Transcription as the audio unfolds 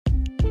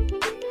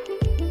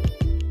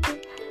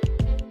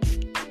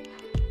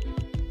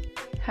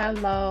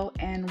Hello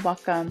and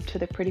welcome to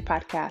the Pretty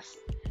Podcast.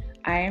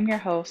 I am your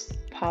host,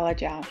 Paula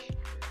Josh.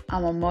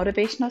 I'm a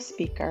motivational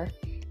speaker,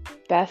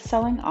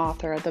 best-selling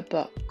author of the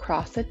book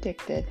Cross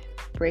Addicted: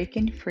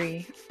 Breaking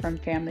Free from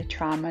Family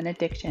Trauma and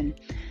Addiction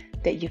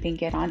that you can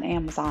get on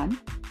Amazon.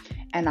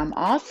 And I'm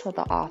also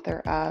the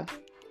author of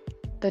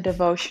the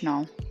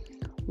devotional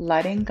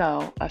Letting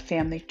Go of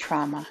Family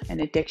Trauma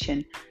and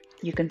Addiction.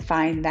 You can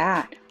find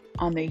that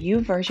on the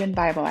YouVersion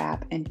Bible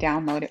app and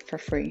download it for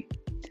free.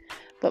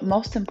 But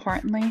most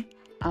importantly,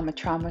 I'm a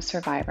trauma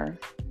survivor.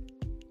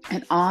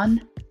 And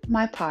on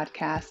my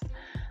podcast,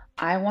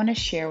 I want to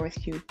share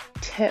with you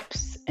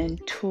tips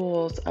and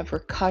tools of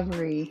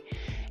recovery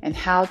and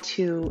how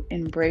to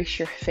embrace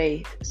your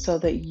faith so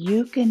that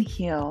you can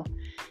heal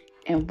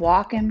and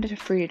walk into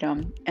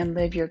freedom and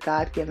live your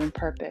God-given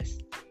purpose.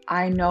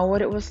 I know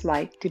what it was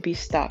like to be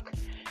stuck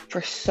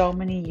for so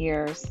many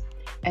years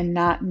and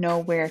not know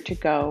where to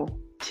go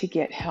to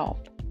get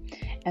help.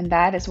 And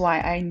that is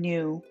why I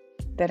knew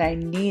that I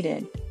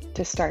needed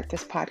to start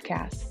this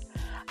podcast.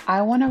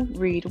 I want to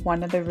read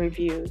one of the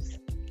reviews.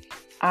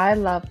 I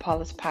love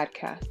Paula's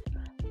podcast.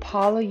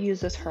 Paula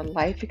uses her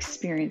life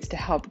experience to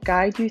help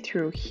guide you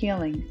through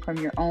healing from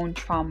your own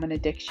trauma and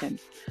addiction.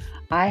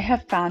 I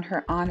have found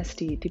her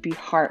honesty to be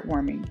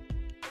heartwarming.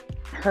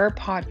 Her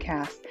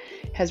podcast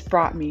has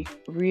brought me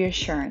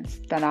reassurance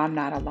that I'm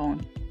not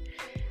alone.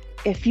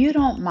 If you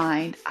don't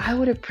mind, I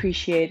would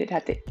appreciate it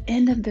at the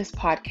end of this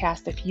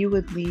podcast if you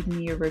would leave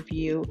me a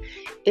review.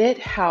 It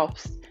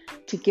helps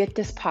to get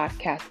this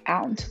podcast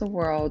out into the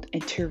world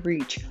and to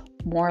reach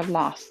more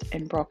lost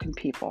and broken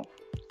people.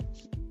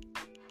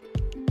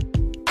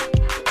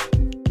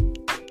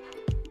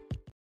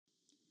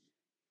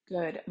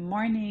 Good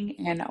morning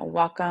and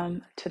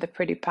welcome to the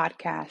Pretty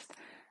Podcast.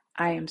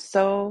 I am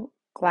so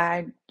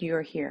glad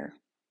you're here.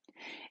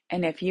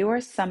 And if you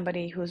are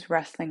somebody who's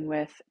wrestling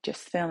with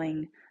just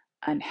feeling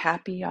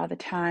unhappy all the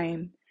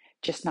time,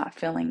 just not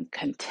feeling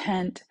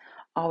content,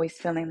 always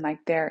feeling like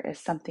there is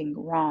something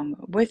wrong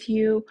with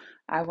you,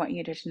 I want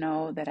you to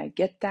know that I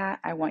get that.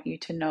 I want you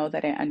to know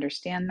that I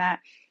understand that.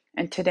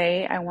 And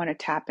today I want to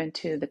tap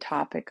into the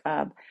topic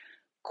of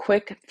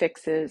quick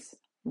fixes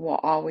will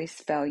always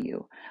fail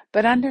you.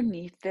 But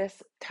underneath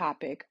this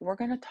topic, we're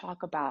going to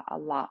talk about a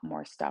lot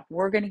more stuff.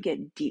 We're going to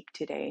get deep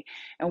today,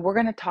 and we're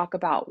going to talk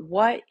about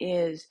what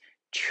is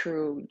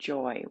true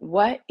joy,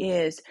 what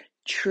is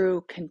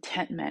true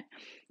contentment.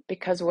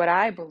 Because what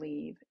I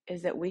believe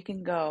is that we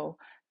can go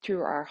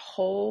through our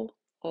whole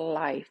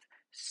life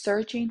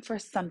searching for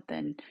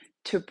something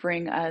to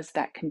bring us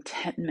that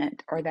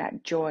contentment or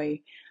that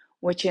joy,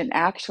 which in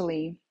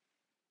actually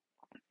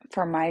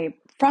from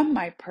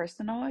my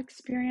personal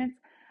experience,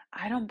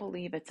 I don't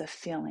believe it's a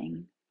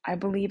feeling. I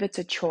believe it's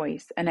a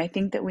choice, and I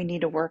think that we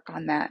need to work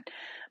on that.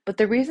 But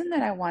the reason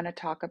that I want to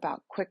talk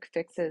about quick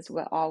fixes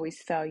will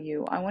always fail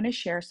you, I want to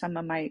share some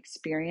of my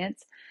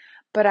experience,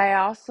 but I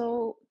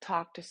also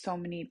talk to so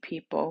many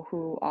people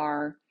who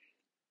are,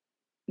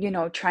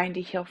 trying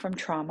to heal from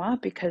trauma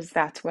because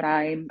that's what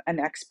I'm an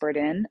expert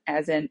in,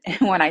 as in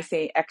when I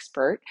say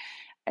expert,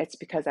 it's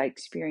because I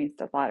experienced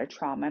a lot of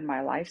trauma in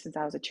my life since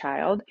I was a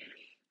child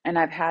and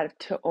I've had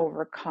to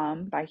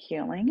overcome by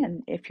healing.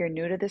 And if you're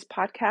new to this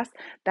podcast,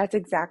 that's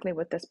exactly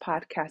what this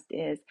podcast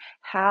is.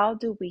 How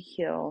do we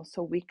heal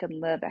so we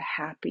can live a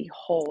happy,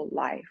 whole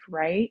life,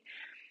 right?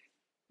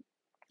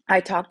 I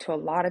talk to a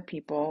lot of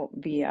people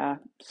via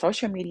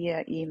social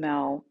media,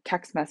 email,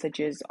 text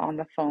messages, on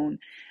the phone,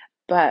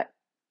 but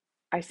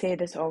I say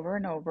this over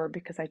and over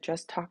because I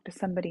just talked to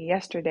somebody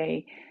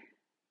yesterday,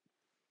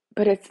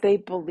 but it's they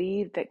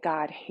believe that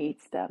God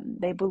hates them.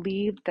 They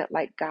believe that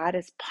like God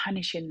is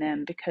punishing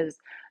them because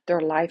their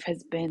life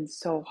has been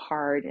so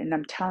hard. And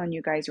I'm telling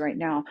you guys right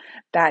now,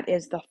 that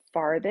is the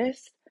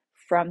farthest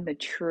from the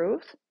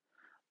truth.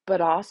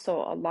 But also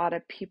a lot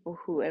of people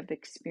who have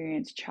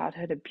experienced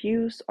childhood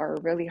abuse or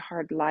a really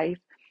hard life,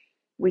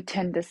 we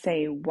tend to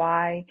say,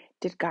 why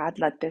did God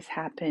let this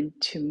happen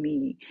to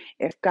me?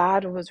 If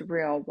God was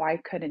real, why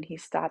couldn't he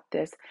stop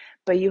this?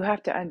 But you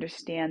have to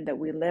understand that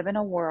we live in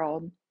a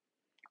world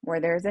where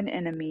there's an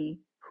enemy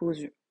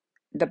who's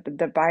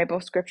the Bible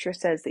scripture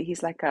says that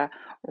he's like a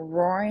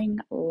roaring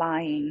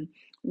lion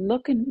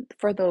looking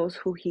for those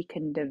who he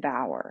can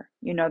devour.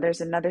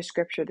 There's another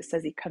scripture that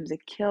says he comes to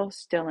kill,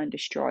 steal, and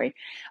destroy.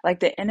 Like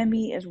the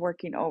enemy is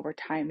working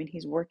overtime and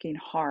he's working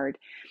hard.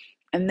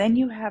 And then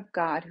you have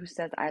God who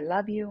says, I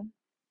love you.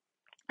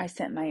 I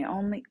sent my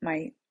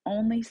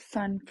only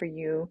son for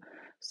you.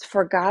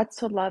 For God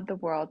so loved the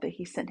world that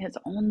he sent his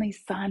only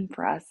son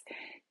for us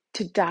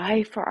to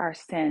die for our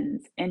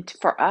sins and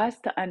for us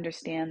to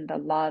understand the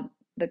love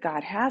that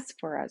God has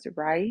for us,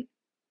 right?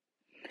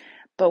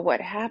 But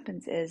what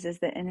happens is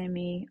the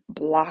enemy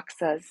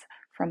blocks us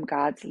from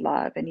God's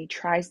love and he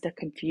tries to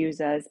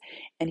confuse us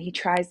and he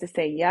tries to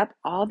say, yep,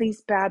 all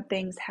these bad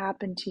things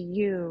happened to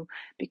you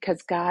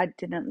because God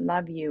didn't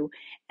love you.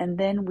 And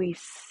then we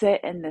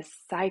sit in this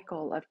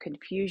cycle of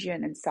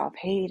confusion and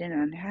self-hate and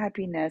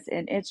unhappiness.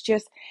 And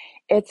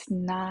it's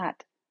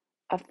not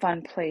a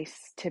fun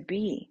place to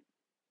be.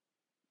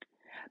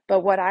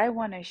 But what I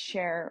want to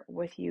share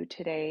with you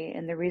today,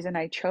 and the reason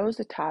I chose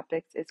the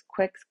topics is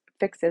quick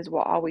fixes will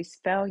always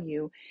fail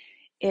you,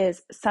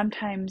 is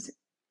sometimes,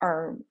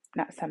 or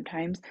not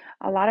sometimes,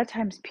 a lot of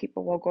times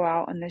people will go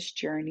out on this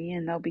journey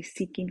and they'll be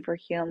seeking for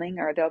healing,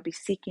 or they'll be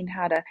seeking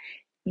how to,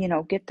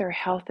 get their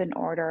health in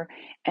order,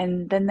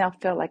 and then they'll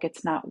feel like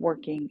it's not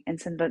working. And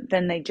so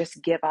then they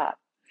just give up.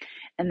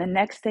 And the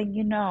next thing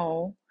you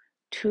know,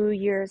 2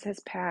 years has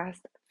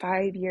passed,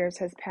 5 years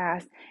has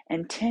passed,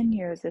 and 10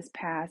 years has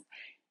passed,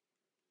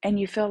 and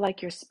you feel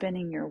like you're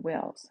spinning your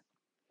wheels.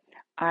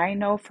 I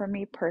know for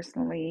me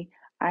personally,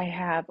 I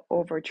have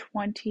over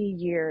 20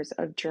 years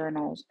of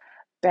journals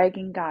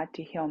begging God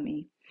to heal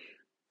me.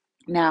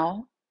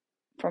 Now,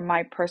 from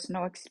my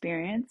personal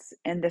experience,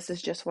 and this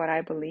is just what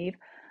I believe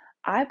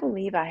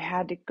I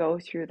had to go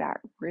through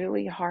that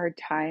really hard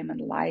time in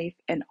life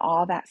and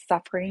all that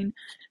suffering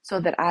so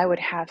that I would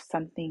have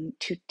something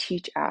to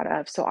teach out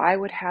of. So I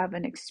would have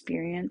an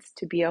experience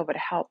to be able to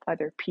help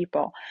other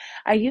people.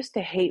 I used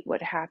to hate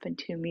what happened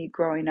to me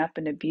growing up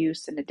in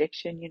abuse and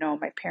addiction.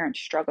 My parents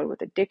struggled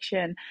with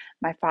addiction.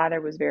 My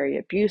father was very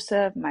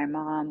abusive. My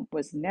mom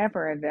was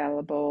never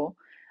available.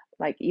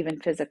 Like, even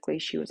physically,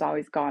 she was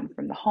always gone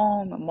from the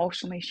home.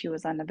 Emotionally, she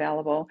was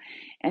unavailable.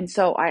 And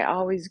so I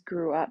always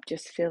grew up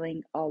just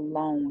feeling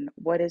alone.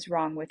 What is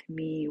wrong with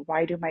me?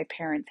 Why do my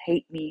parents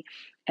hate me?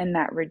 And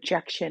that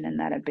rejection and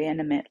that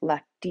abandonment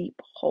left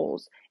deep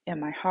holes in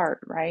my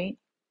heart, right?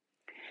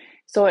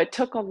 So it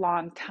took a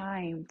long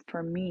time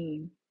for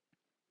me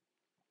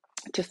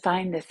to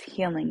find this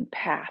healing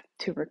path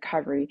to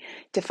recovery,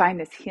 to find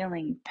this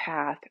healing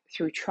path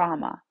through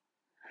trauma.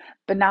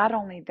 But not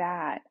only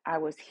that, I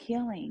was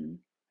healing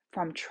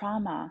from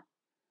trauma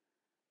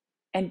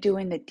and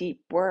doing the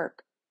deep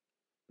work.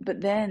 But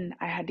then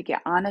I had to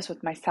get honest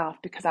with myself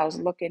because I was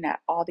looking at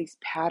all these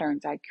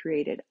patterns I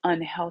created,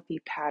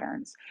 unhealthy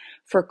patterns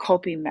for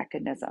coping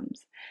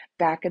mechanisms.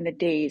 Back in the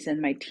days, in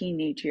my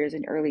teenage years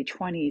and early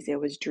 20s, it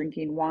was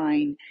drinking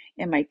wine.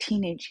 In my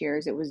teenage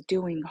years, it was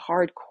doing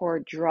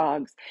hardcore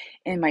drugs.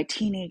 In my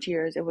teenage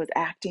years, it was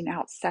acting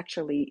out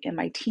sexually. In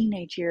my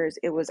teenage years,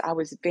 I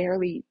was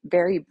very,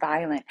 very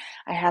violent.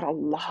 I had a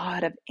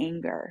lot of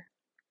anger.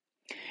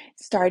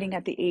 Starting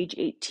at the age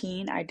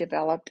 18, I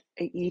developed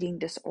an eating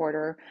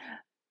disorder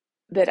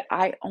that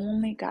I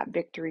only got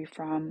victory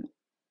from.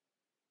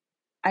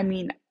 I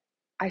mean,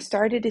 I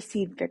started to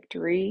see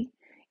victory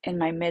in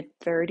my mid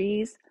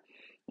 30s,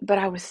 but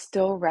I was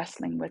still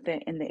wrestling with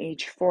it in the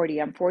age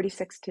 40. I'm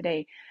 46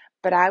 today,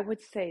 but I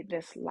would say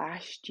this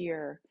last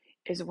year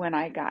is when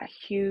I got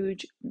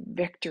huge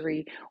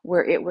victory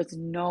where it was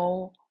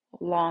no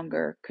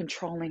longer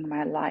controlling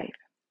my life.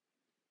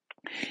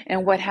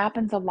 And what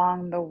happens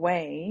along the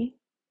way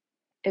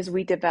is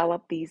we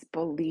develop these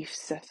belief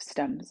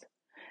systems,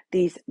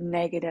 these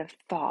negative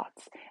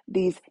thoughts,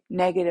 these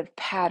negative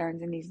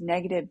patterns, and these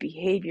negative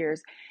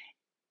behaviors.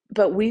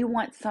 But we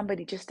want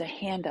somebody just to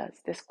hand us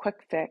this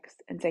quick fix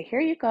and say,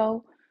 here you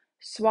go,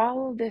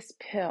 swallow this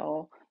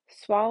pill,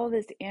 swallow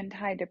this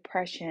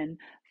antidepressant,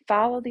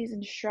 follow these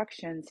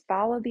instructions,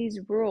 follow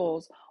these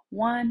rules,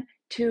 1,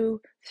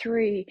 2,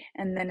 3,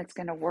 and then it's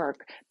going to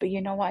work. But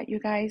you know what, you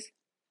guys?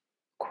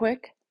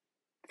 Quick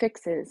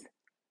fixes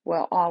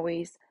will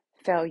always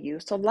fail you.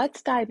 So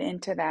let's dive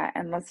into that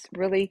and let's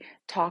really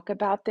talk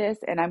about this.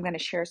 And I'm going to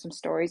share some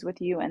stories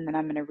with you, and then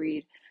I'm going to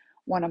read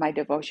one of my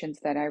devotions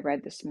that I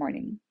read this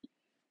morning.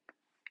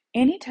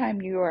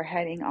 Anytime you are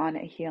heading on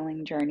a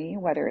healing journey,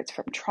 whether it's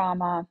from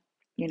trauma,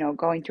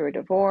 going through a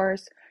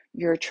divorce,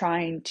 you're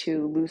trying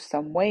to lose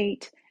some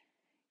weight,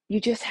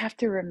 you just have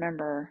to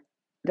remember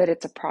that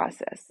it's a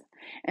process.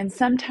 And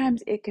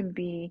sometimes it can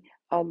be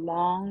a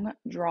long,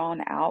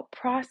 drawn out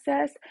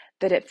process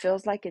that it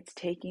feels like it's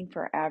taking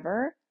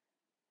forever.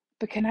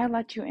 But can I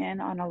let you in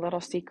on a little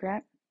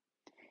secret?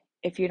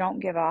 If you don't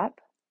give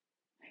up,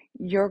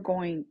 you're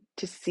going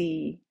to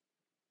see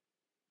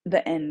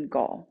the end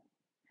goal.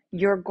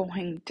 You're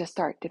going to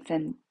start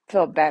to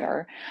feel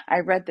better. I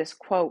read this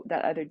quote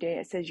the other day.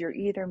 It says, you're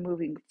either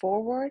moving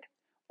forward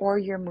or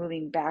you're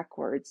moving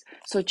backwards.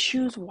 So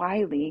choose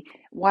wisely.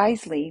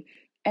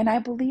 And I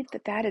believe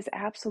that that is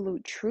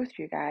absolute truth,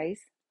 you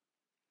guys.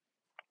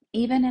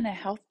 Even in a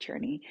health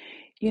journey,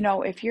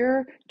 if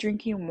you're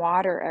drinking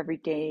water every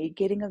day,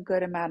 getting a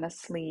good amount of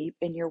sleep,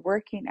 and you're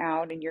working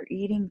out and you're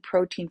eating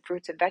protein,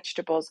 fruits, and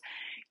vegetables,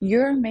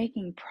 you're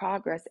making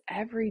progress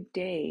every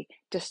day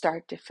to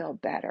start to feel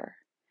better.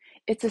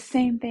 It's the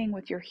same thing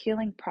with your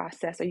healing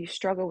process, or you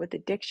struggle with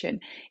addiction.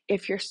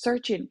 If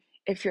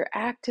you're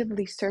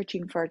actively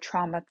searching for a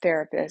trauma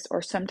therapist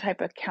or some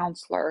type of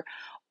counselor,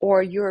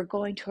 or you're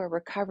going to a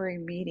recovery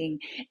meeting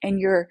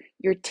and you're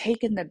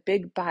taking the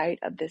big bite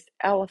of this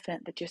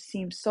elephant that just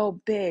seems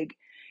so big,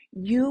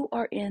 you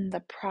are in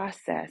the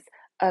process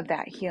of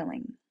that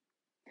healing.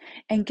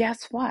 And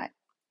guess what?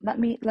 Let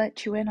me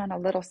let you in on a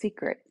little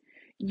secret.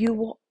 You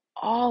will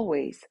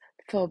always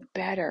feel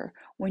better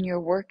when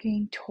you're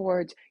working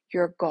towards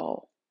your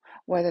goal,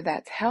 whether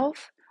that's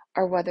health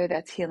or whether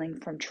that's healing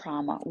from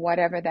trauma,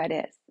 whatever that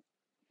is.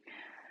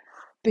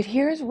 But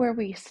here's where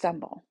we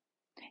stumble.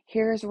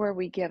 Here's where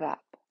we give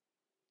up.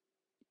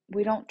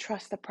 We don't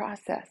trust the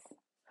process.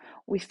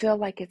 We feel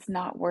like it's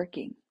not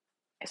working,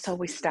 so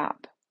we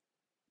stop.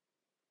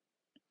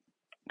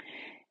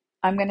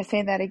 I'm going to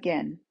say that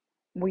again.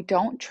 We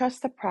don't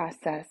trust the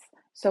process,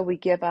 so we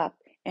give up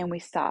and we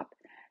stop.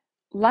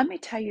 Let me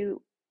tell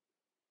you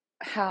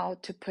how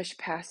to push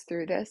past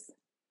through this.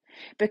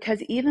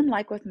 Because even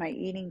like with my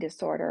eating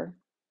disorder,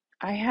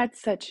 I had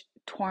such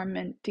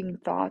tormenting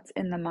thoughts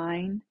in the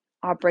mind.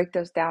 I'll break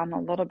those down a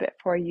little bit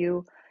for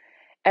you.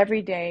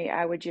 Every day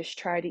I would just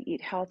try to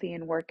eat healthy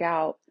and work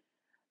out,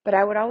 but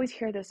I would always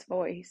hear this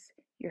voice: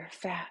 you're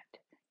fat,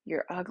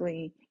 you're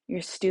ugly,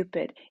 you're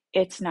stupid,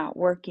 it's not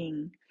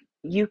working,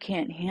 you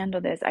can't handle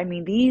this. I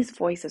mean, these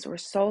voices were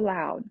so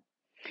loud.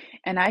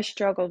 And I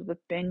struggled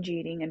with binge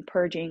eating and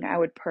purging. I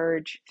would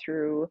purge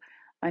through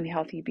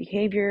unhealthy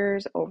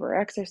behaviors, over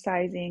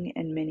exercising,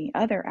 and many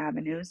other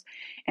avenues.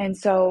 And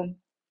so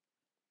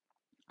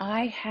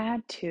I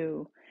had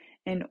to,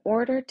 in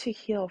order to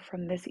heal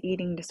from this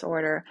eating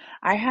disorder,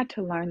 I had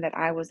to learn that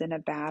I was in a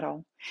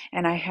battle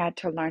and I had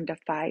to learn to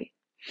fight.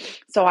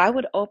 So I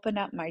would open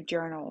up my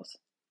journals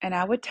and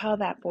I would tell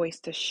that voice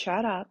to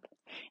shut up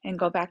and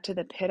go back to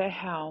the pit of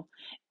hell.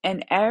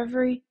 And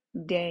every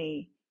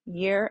day,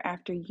 year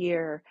after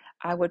year,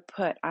 I would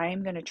put, I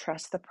am going to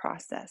trust the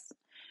process.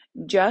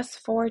 Just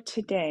for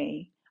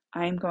today,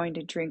 I'm going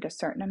to drink a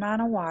certain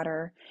amount of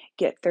water,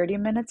 get 30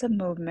 minutes of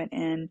movement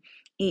in,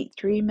 eat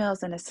 3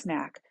 meals and a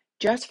snack.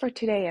 Just for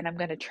today, and I'm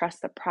going to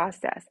trust the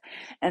process.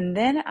 And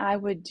then I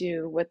would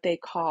do what they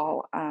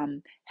call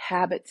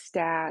habit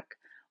stack,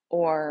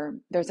 or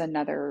there's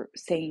another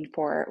saying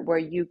for it, where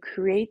you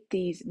create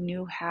these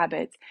new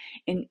habits.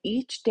 And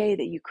each day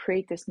that you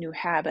create this new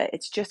habit,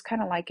 it's just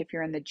kind of like if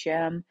you're in the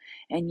gym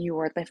and you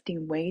are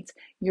lifting weights,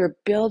 you're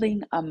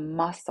building a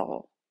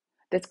muscle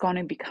that's going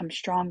to become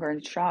stronger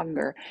and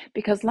stronger.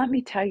 Because let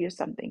me tell you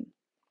something,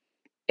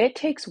 it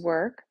takes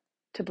work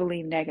to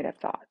believe negative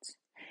thoughts.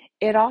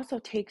 It also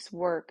takes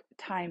work,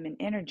 time, and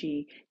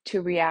energy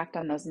to react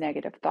on those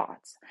negative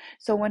thoughts.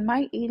 So when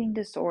my eating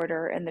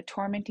disorder and the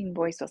tormenting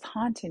voice was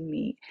haunting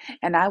me,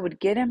 and I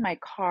would get in my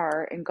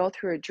car and go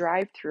through a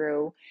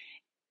drive-through,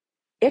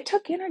 it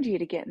took energy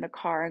to get in the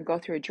car and go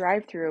through a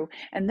drive-through,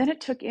 and then it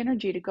took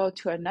energy to go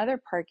to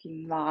another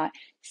parking lot,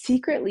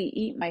 secretly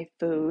eat my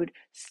food,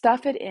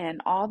 stuff it in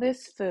all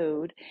this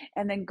food,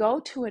 and then go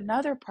to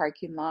another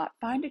parking lot,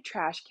 find a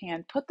trash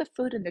can, put the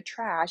food in the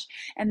trash,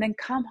 and then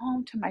come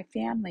home to my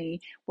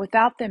family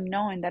without them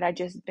knowing that I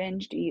just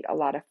binged eat a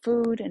lot of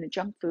food and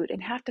junk food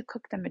and have to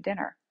cook them a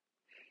dinner.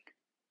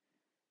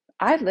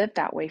 I lived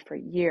that way for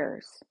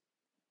years.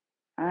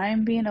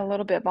 I'm being a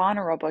little bit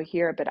vulnerable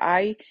here, but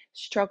I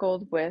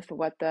struggled with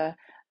what the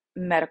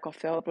medical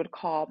field would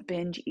call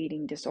binge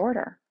eating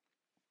disorder.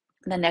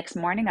 The next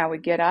morning, I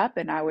would get up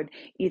and I would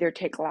either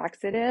take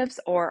laxatives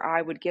or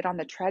I would get on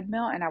the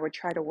treadmill and I would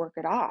try to work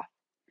it off.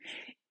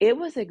 It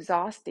was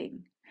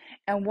exhausting.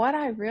 And what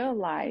I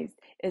realized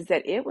is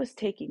that it was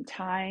taking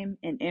time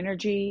and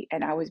energy,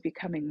 and I was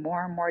becoming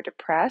more and more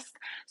depressed.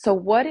 So,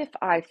 what if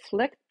I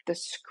flipped the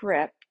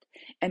script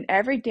and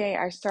every day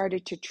I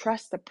started to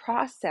trust the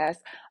process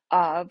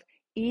of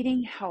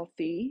eating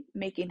healthy,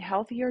 making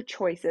healthier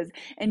choices?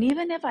 And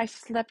even if I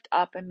slipped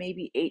up and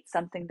maybe ate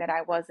something that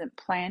I wasn't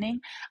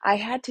planning, I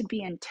had to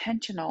be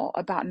intentional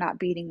about not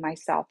beating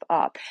myself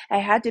up. I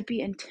had to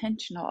be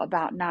intentional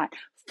about not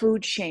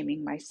food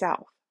shaming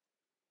myself.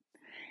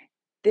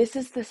 This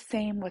is the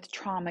same with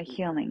trauma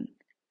healing.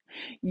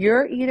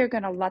 You're either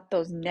going to let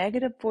those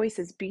negative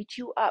voices beat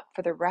you up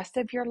for the rest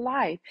of your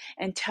life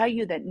and tell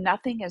you that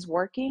nothing is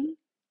working,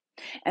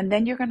 and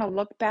then you're going to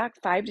look back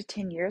 5 to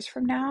 10 years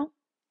from now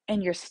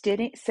and you're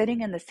sitting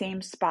in the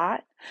same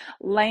spot,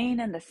 laying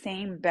in the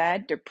same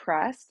bed,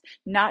 depressed,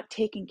 not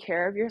taking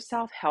care of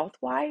yourself health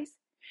wise.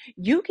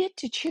 You get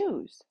to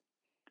choose.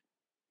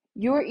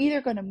 You're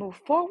either going to move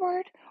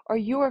forward or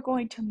you are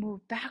going to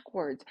move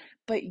backwards,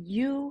 but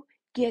you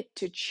get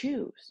to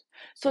choose.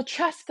 So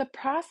trust the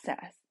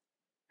process.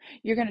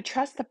 You're going to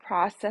trust the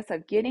process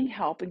of getting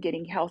help and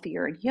getting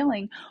healthier and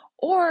healing,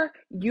 or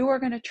you are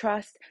going to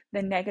trust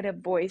the negative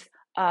voice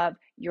of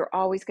you're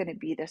always going to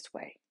be this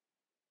way.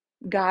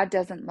 God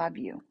doesn't love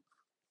you.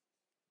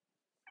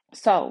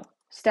 So,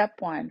 step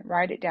one,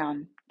 write it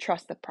down,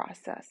 trust the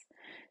process.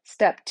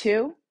 Step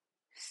two,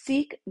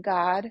 seek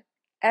God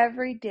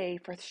every day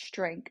for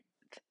strength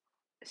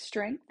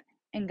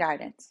and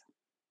guidance.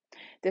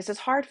 This is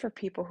hard for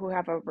people who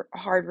have a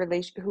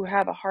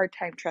hard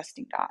time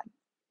trusting God.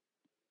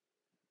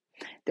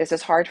 This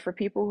is hard for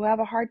people who have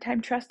a hard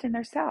time trusting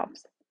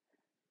themselves.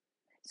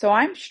 So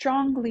I'm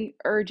strongly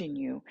urging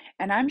you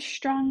and I'm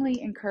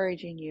strongly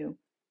encouraging you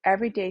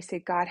every day, say,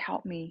 God,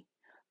 help me.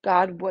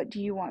 God, what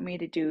do you want me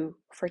to do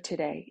for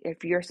today?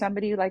 If you're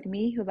somebody like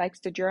me who likes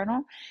to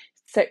journal,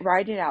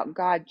 write it out.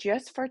 God,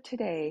 just for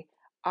today,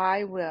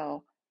 I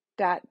will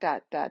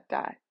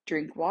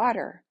drink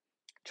water,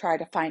 try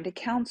to find a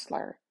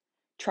counselor,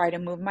 try to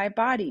move my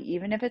body,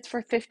 even if it's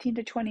for 15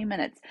 to 20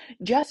 minutes,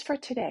 just for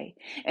today.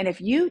 And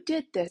if you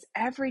did this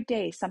every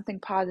day, something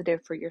positive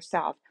for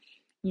yourself,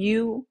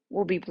 You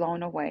will be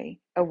blown away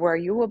of where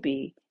you will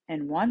be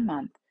in 1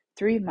 month,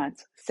 3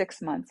 months,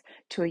 6 months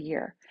to a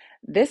year.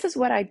 This is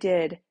what I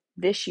did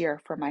this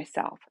year for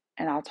myself,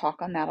 and I'll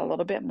talk on that a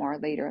little bit more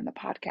later in the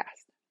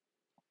podcast.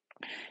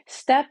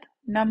 Step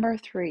number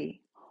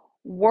 3,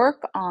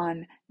 work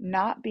on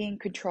not being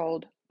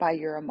controlled by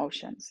your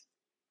emotions.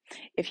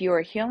 If you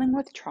are healing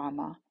with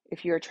trauma,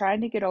 if you're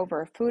trying to get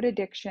over a food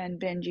addiction,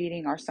 binge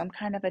eating, or some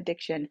kind of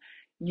addiction,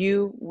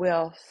 you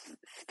will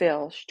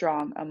feel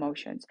strong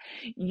emotions.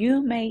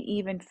 You may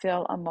even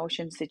feel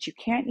emotions that you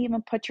can't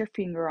even put your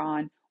finger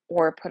on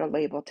or put a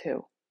label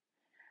to.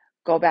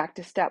 Go back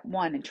to step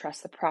 1 and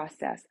trust the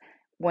process.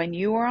 When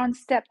you are on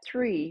step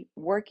 3,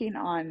 working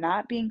on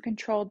not being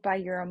controlled by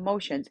your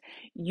emotions,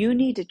 you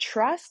need to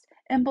trust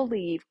and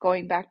believe,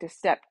 going back to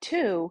step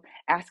 2,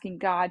 asking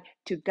God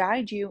to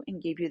guide you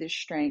and give you the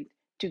strength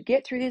to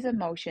get through these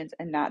emotions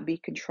and not be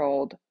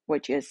controlled,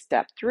 which is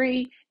step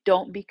 3,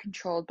 don't be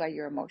controlled by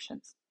your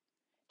emotions.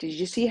 Did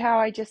you see how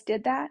I just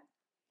did that?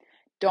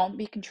 Don't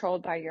be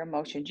controlled by your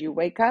emotions. You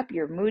wake up,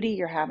 you're moody,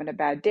 you're having a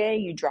bad day,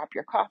 you drop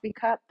your coffee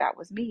cup. That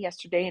was me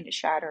yesterday, and it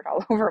shattered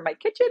all over my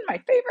kitchen, my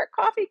favorite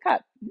coffee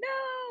cup.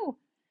 No!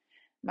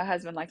 My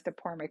husband likes to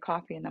pour my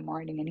coffee in the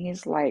morning, and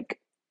he's like,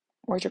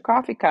 "Where's your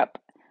coffee cup?"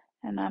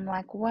 And I'm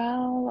like,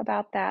 "Well,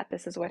 about that,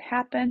 this is what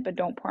happened, but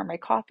don't pour my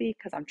coffee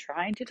because I'm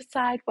trying to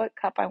decide what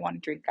cup I want to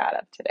drink out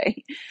of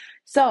today."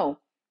 So,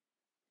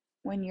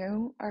 when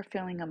you are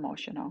feeling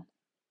emotional,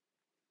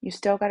 you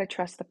still got to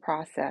trust the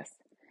process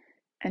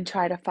and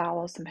try to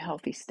follow some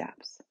healthy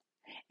steps.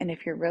 And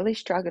if you're really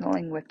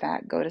struggling with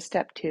that, go to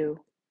step 2,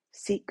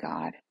 seek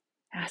God,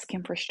 ask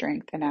Him for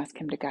strength, and ask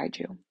Him to guide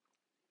you.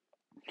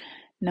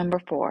 Number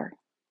 4,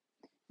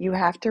 you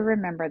have to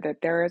remember that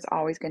there is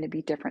always going to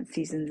be different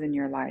seasons in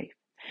your life.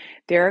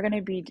 There are going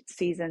to be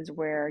seasons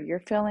where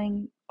you're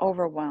feeling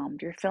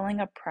overwhelmed, you're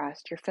feeling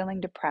oppressed, you're feeling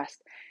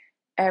depressed.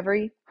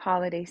 Every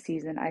holiday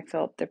season, I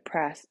felt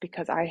depressed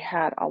because I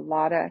had a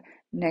lot of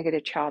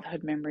negative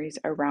childhood memories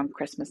around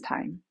Christmas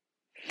time.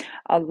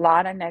 A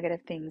lot of negative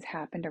things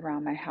happened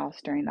around my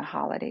house during the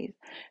holidays.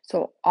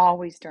 So,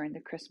 always during the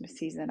Christmas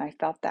season, I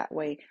felt that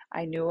way.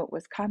 I knew it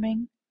was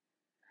coming,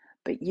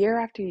 but year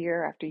after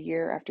year after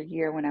year after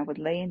year, when I would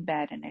lay in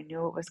bed and I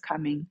knew it was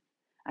coming,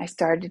 I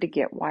started to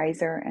get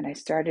wiser and I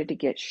started to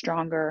get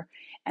stronger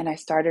and I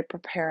started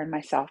preparing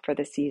myself for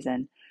the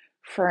season.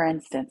 For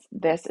instance,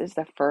 this is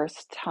the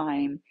first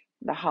time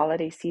the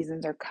holiday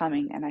seasons are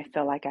coming and I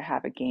feel like I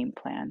have a game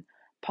plan.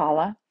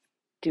 Paula,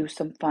 do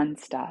some fun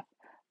stuff.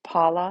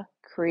 Paula,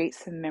 create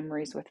some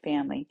memories with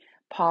family.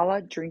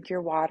 Paula, drink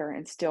your water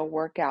and still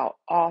work out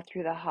all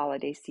through the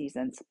holiday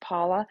seasons.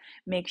 Paula,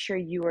 make sure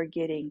you are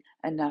getting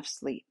enough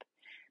sleep.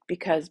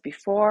 Because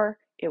before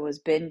it was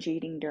binge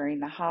eating during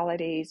the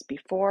holidays,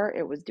 before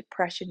it was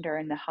depression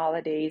during the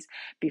holidays,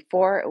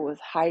 before it was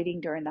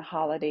hiding during the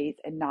holidays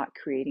and not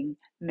creating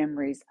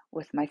memories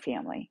with my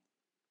family.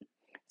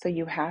 So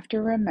you have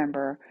to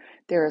remember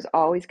there is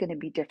always going to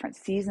be different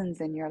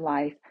seasons in your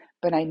life,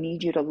 but I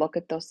need you to look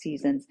at those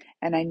seasons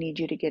and I need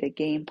you to get a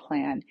game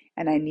plan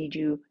and I need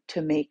you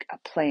to make a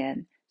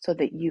plan so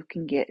that you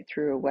can get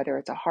through whether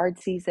it's a hard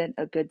season,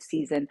 a good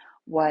season,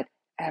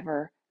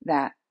 whatever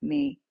that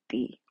may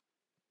be.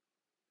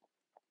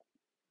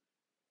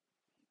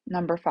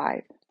 Number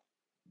 5,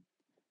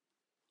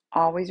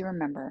 always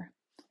remember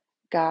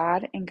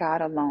God and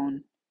God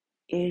alone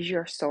is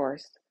your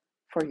source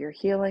for your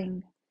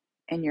healing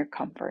and your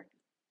comfort.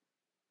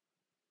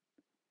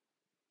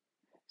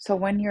 So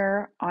when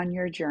you're on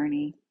your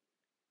journey,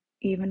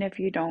 even if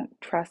you don't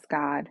trust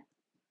God,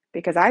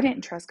 because I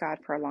didn't trust God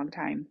for a long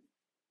time.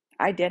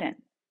 I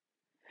didn't.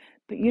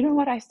 But you know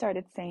what I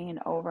started saying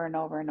over and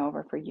over and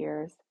over for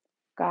years?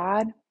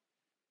 God,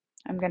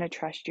 I'm going to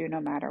trust you no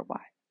matter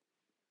what.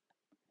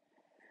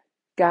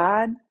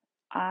 God,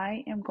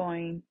 I am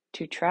going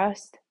to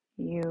trust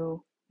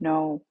you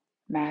no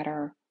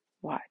matter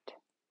what.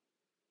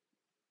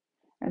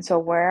 And so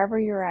wherever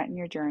you're at in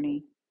your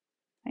journey,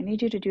 I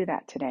need you to do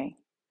that today.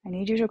 I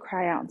need you to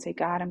cry out and say,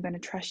 God, I'm going to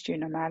trust you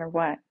no matter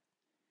what.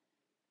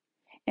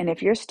 And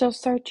if you're still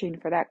searching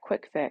for that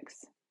quick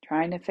fix,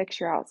 trying to fix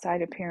your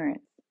outside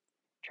appearance,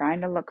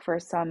 trying to look for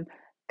some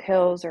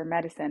pills or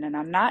medicine, and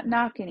I'm not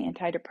knocking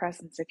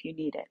antidepressants if you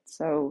need it,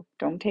 so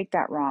don't take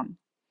that wrong.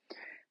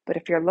 But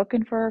if you're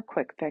looking for a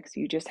quick fix,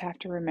 you just have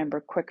to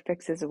remember quick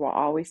fixes will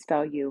always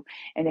fail you.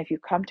 And if you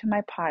come to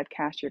my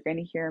podcast, you're going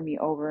to hear me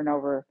over and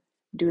over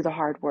do the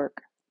hard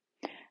work.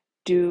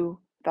 Do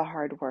the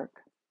hard work.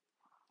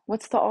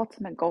 What's the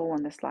ultimate goal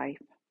in this life?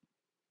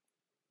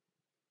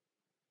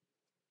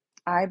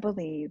 I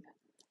believe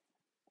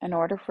in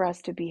order for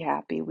us to be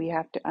happy, we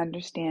have to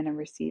understand and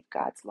receive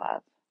God's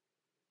love.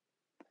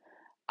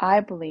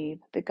 I believe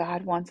that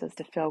God wants us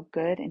to feel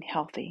good and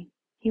healthy.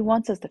 He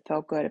wants us to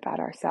feel good about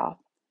ourselves.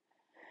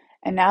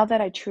 And now that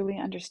I truly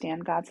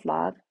understand God's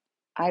love,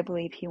 I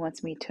believe He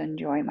wants me to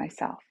enjoy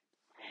myself.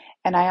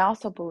 And I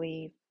also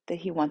believe that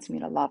He wants me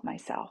to love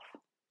myself.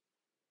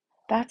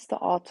 That's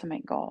the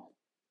ultimate goal.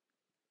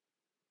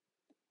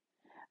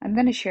 I'm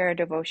going to share a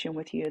devotion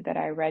with you that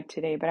I read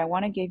today, but I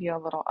want to give you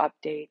a little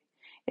update.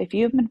 If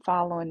you've been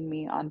following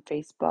me on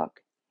Facebook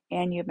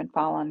and you've been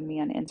following me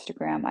on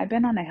Instagram, I've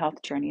been on a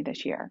health journey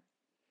this year.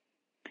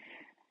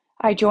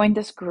 I joined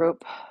this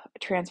group, a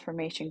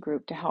transformation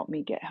group, to help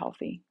me get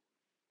healthy.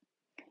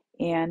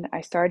 And I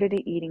started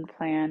an eating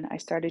plan. I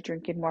started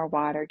drinking more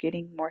water,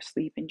 getting more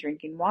sleep, and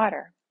drinking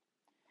water.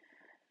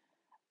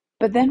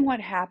 But then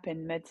what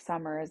happened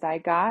midsummer is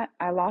I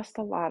lost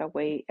a lot of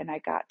weight and I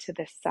got to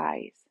this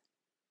size.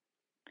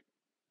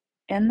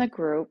 In the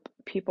group,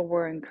 people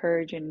were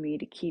encouraging me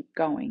to keep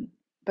going,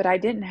 but I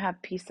didn't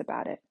have peace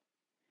about it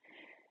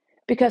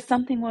because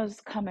something was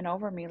coming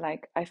over me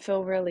like, I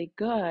feel really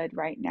good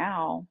right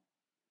now.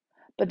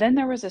 But then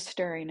there was a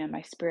stirring in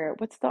my spirit.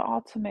 What's the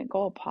ultimate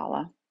goal,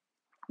 Paula?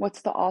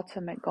 What's the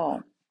ultimate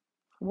goal?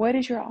 What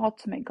is your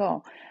ultimate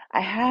goal?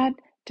 I had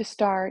to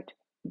start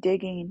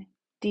digging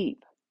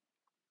deep.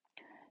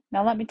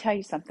 Now, let me tell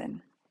you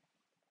something.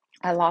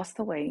 I lost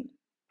the weight.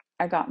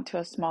 I got into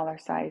a smaller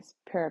size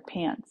pair of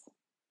pants.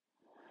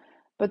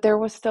 But there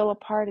was still a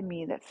part of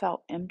me that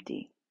felt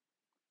empty.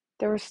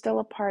 There was still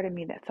a part of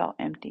me that felt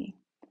empty.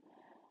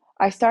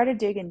 I started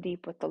digging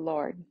deep with the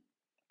Lord.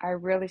 I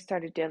really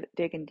started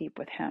digging deep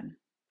with Him.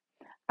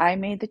 I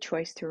made the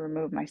choice to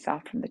remove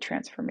myself from the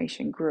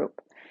transformation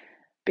group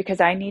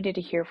because I needed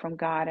to hear from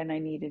God and I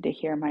needed to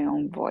hear my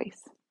own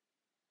voice.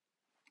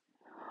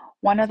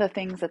 One of the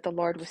things that the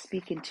Lord was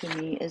speaking to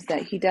me is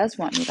that He does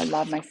want me to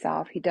love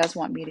myself. He does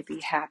want me to be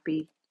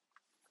happy,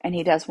 and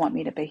He does want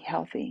me to be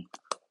healthy.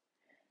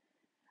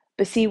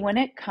 But see, when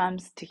it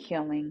comes to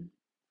healing,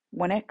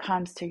 when it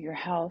comes to your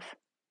health,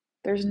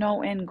 there's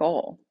no end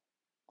goal.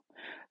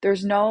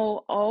 There's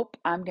no, oh,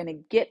 I'm going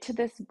to get to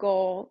this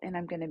goal and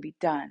I'm going to be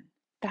done.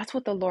 That's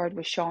what the Lord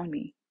was showing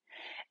me.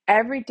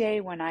 Every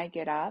day when I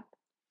get up,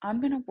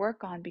 I'm going to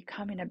work on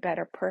becoming a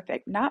better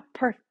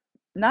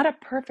not a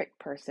perfect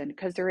person,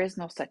 because there is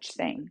no such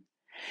thing.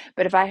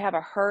 But if I have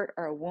a hurt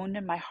or a wound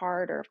in my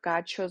heart, or if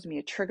God shows me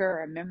a trigger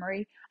or a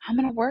memory, I'm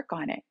going to work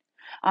on it.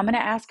 I'm going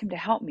to ask Him to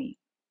help me.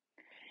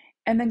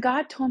 And then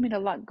God told me to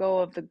let go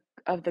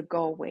of the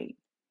goal weight.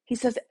 He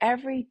says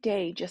every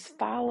day just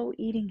follow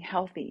eating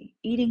healthy,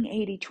 eating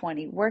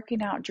 80-20,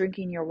 working out,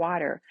 drinking your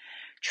water.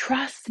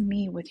 Trust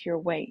me with your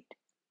weight.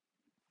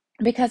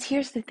 Because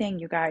here's the thing,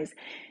 you guys.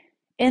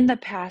 In the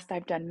past,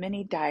 I've done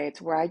many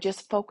diets where I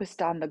just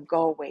focused on the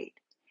goal weight.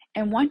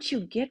 And once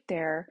you get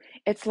there,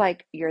 it's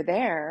like you're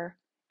there,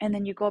 and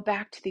then you go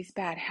back to these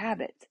bad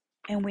habits.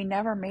 And we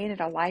never made it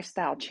a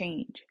lifestyle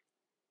change.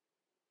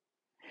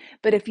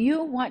 But if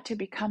you want to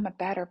become a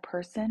better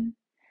person,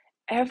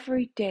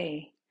 every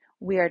day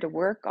we are to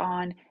work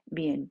on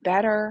being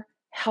better,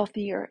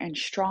 healthier, and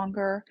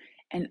stronger,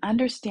 and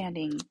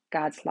understanding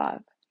God's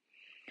love.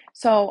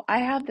 So I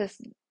have this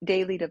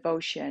daily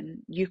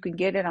devotion. You can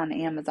get it on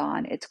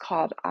Amazon. It's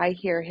called I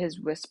Hear His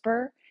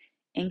Whisper,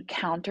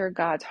 Encounter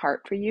God's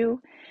Heart for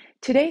You.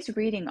 Today's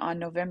reading on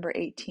November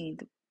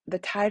 18th, the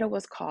title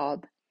was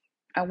called,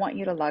 I Want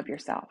You to Love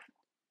Yourself.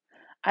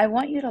 I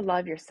want you to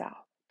love yourself,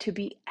 to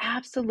be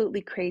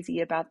absolutely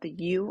crazy about the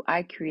you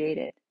I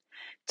created,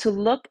 to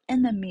look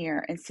in the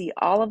mirror and see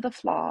all of the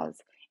flaws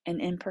and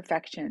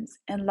imperfections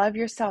and love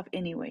yourself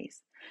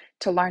anyways,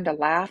 to learn to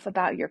laugh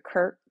about your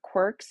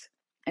quirks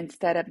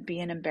instead of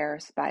being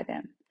embarrassed by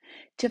them,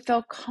 to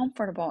feel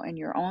comfortable in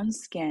your own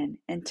skin,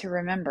 and to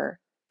remember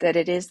that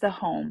it is the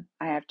home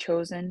I have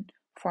chosen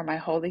for my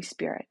Holy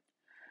Spirit.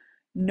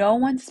 No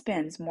one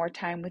spends more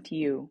time with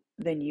you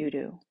than you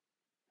do.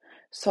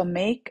 So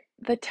make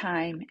the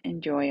time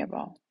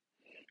enjoyable.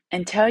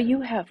 Until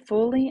you have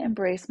fully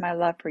embraced my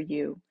love for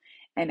you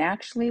and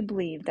actually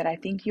believe that I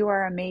think you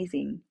are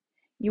amazing,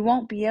 you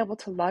won't be able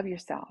to love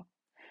yourself,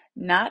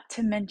 not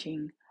to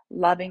mention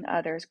loving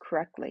others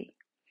correctly.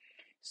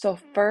 So,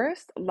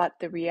 first, let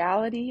the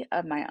reality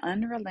of my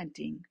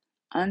unrelenting,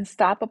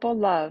 unstoppable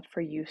love for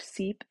you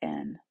seep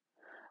in.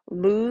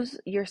 Lose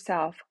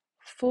yourself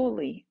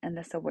fully in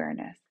this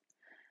awareness.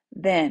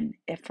 Then,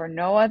 if for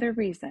no other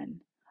reason,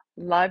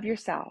 love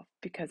yourself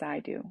because I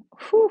do.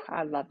 Whew,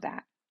 I love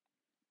that.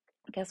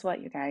 Guess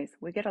what, you guys?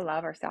 We get to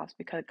love ourselves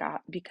because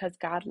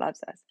God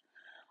loves us.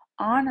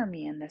 Honor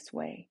me in this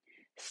way.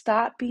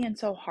 Stop being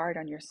so hard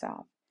on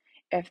yourself.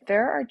 If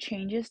there are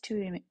changes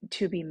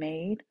to be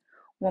made,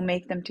 we'll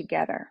make them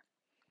together.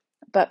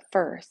 But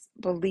first,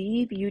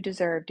 believe you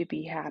deserve to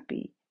be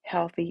happy,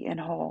 healthy, and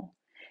whole.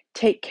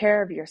 Take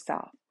care of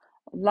yourself.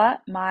 Let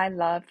my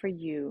love for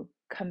you,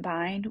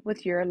 combined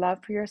with your love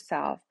for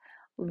yourself,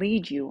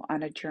 lead you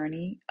on a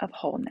journey of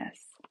wholeness.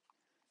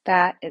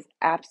 That is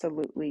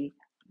absolutely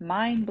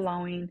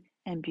mind-blowing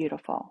and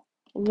beautiful.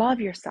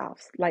 Love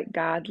yourselves like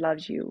God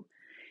loves you.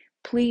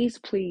 Please,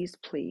 please,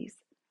 please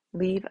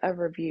leave a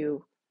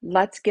review.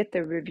 Let's get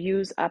the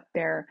reviews up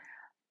there.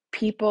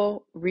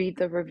 People read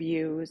the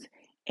reviews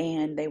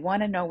and they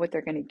want to know what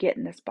they're going to get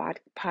in this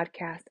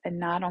podcast. And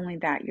not only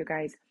that, you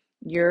guys,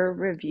 your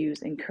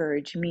reviews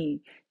encourage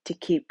me to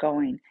keep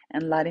going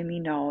and letting me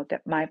know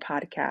that my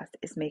podcast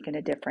is making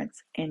a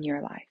difference in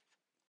your life.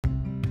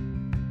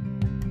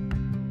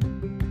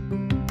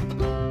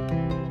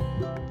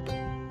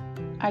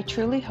 I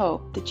truly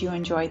hope that you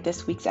enjoyed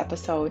this week's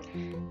episode.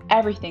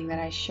 Everything that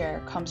I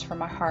share comes from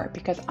my heart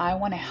because I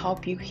want to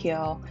help you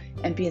heal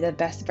and be the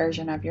best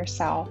version of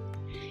yourself.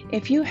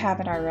 If you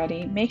haven't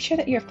already, make sure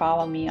that you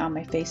follow me on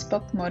my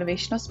Facebook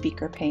Motivational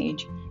Speaker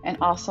page and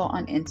also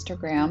on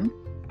Instagram.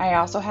 I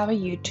also have a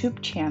YouTube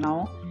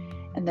channel,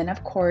 and then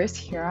of course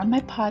here on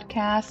my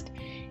podcast.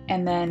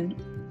 And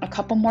then a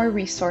couple more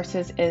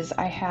resources is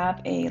I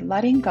have a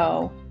Letting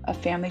Go of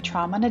Family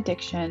Trauma and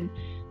Addiction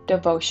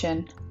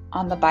devotion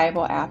on the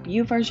Bible app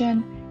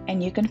YouVersion,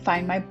 and you can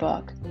find my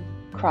book,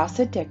 Cross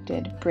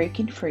Addicted: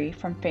 Breaking Free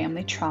from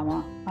Family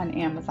Trauma, on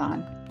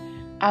Amazon.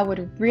 I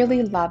would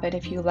really love it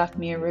if you left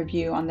me a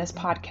review on this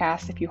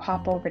podcast, if you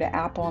hop over to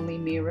Apple and leave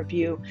me a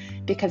review,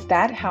 because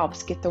that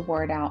helps get the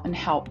word out and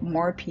help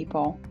more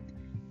people.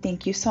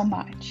 Thank you so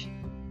much.